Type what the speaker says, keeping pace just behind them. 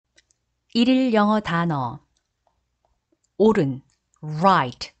일일 영어 단어 옳은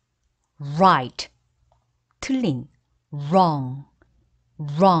right, right 틀린 wrong,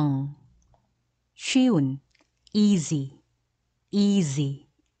 wrong 쉬운 easy, easy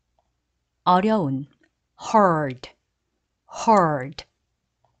어려운 hard, hard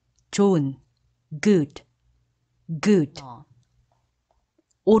좋은 good, good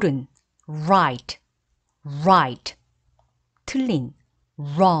옳은 right, right 틀린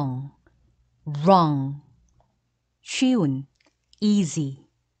wrong, wrong 쉬운 easy,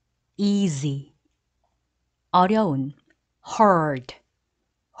 easy 어려운 hard,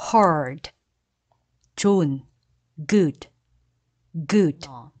 hard 좋은 good, good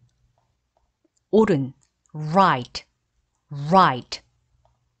옳은 right, right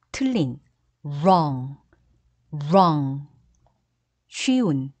틀린 wrong, wrong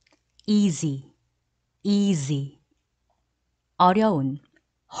쉬운 easy, easy 어려운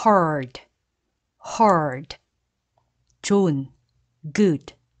hard, hard 좋은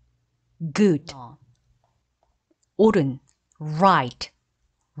good, good 옳은 right,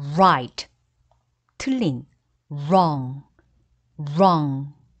 right 틀린 wrong,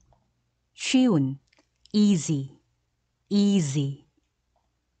 wrong 쉬운 easy, easy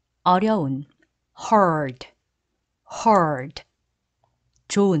어려운 hard, hard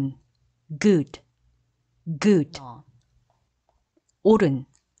좋은 good, good 옳은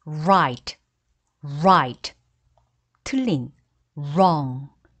right, right 틀린 wrong,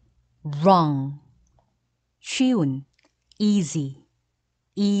 wrong 쉬운 easy,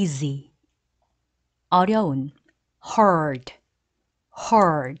 easy 어려운 hard,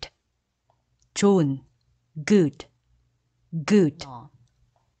 hard 좋은 good, good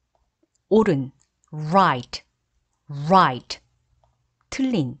옳은 right, right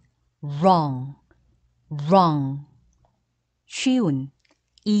틀린 wrong, wrong 쉬운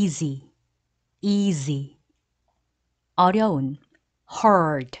easy, easy 어려운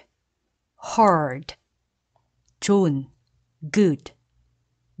hard, hard 좋은 good,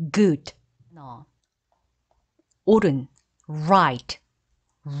 good 옳은 right,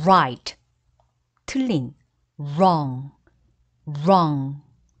 right 틀린 wrong, wrong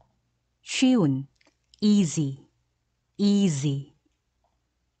쉬운 easy, easy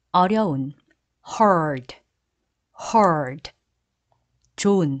어려운 hard, hard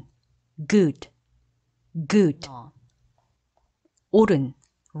좋은 good, good 옳은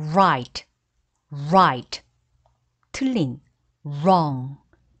right, right 틀린 wrong,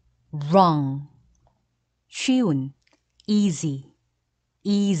 wrong 쉬운 easy,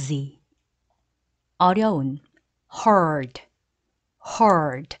 easy 어려운 hard,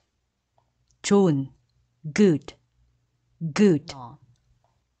 hard 좋은 good, good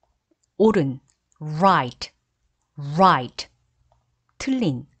옳은 right, right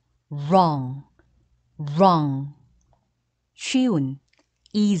틀린 wrong, wrong 쉬운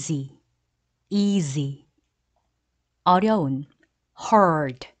easy, easy 어려운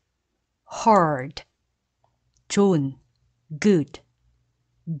hard, hard 좋은 good,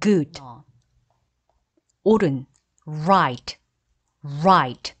 good 옳은 right,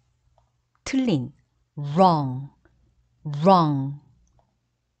 right 틀린 wrong, wrong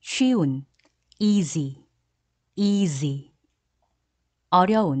쉬운 easy, easy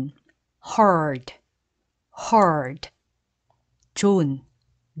어려운 hard, hard 좋은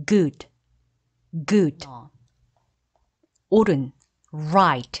good, good 옳은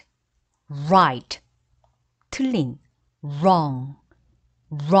right, right 틀린 wrong,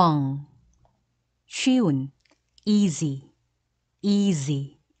 wrong 쉬운 easy,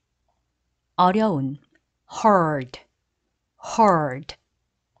 easy 어려운 hard, hard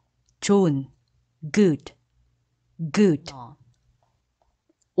좋은 good, good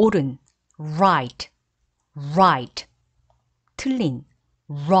옳은 right, right 틀린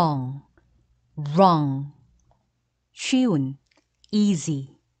wrong, wrong 쉬운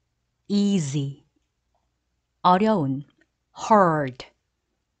easy, easy 어려운 hard,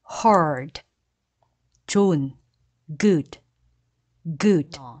 hard 좋은 good,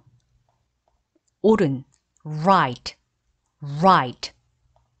 good 옳은 right, right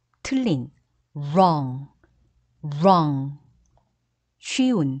틀린 wrong, wrong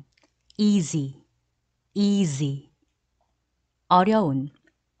쉬운 easy, easy 어려운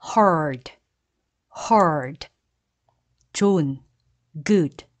hard, hard 좋은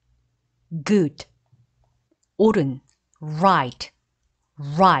good, good 옳은 right,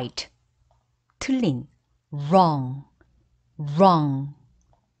 right 틀린 wrong, wrong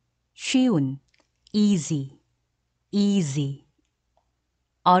쉬운 easy, easy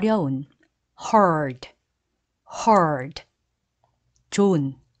어려운 hard, hard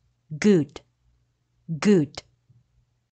좋은 good, good.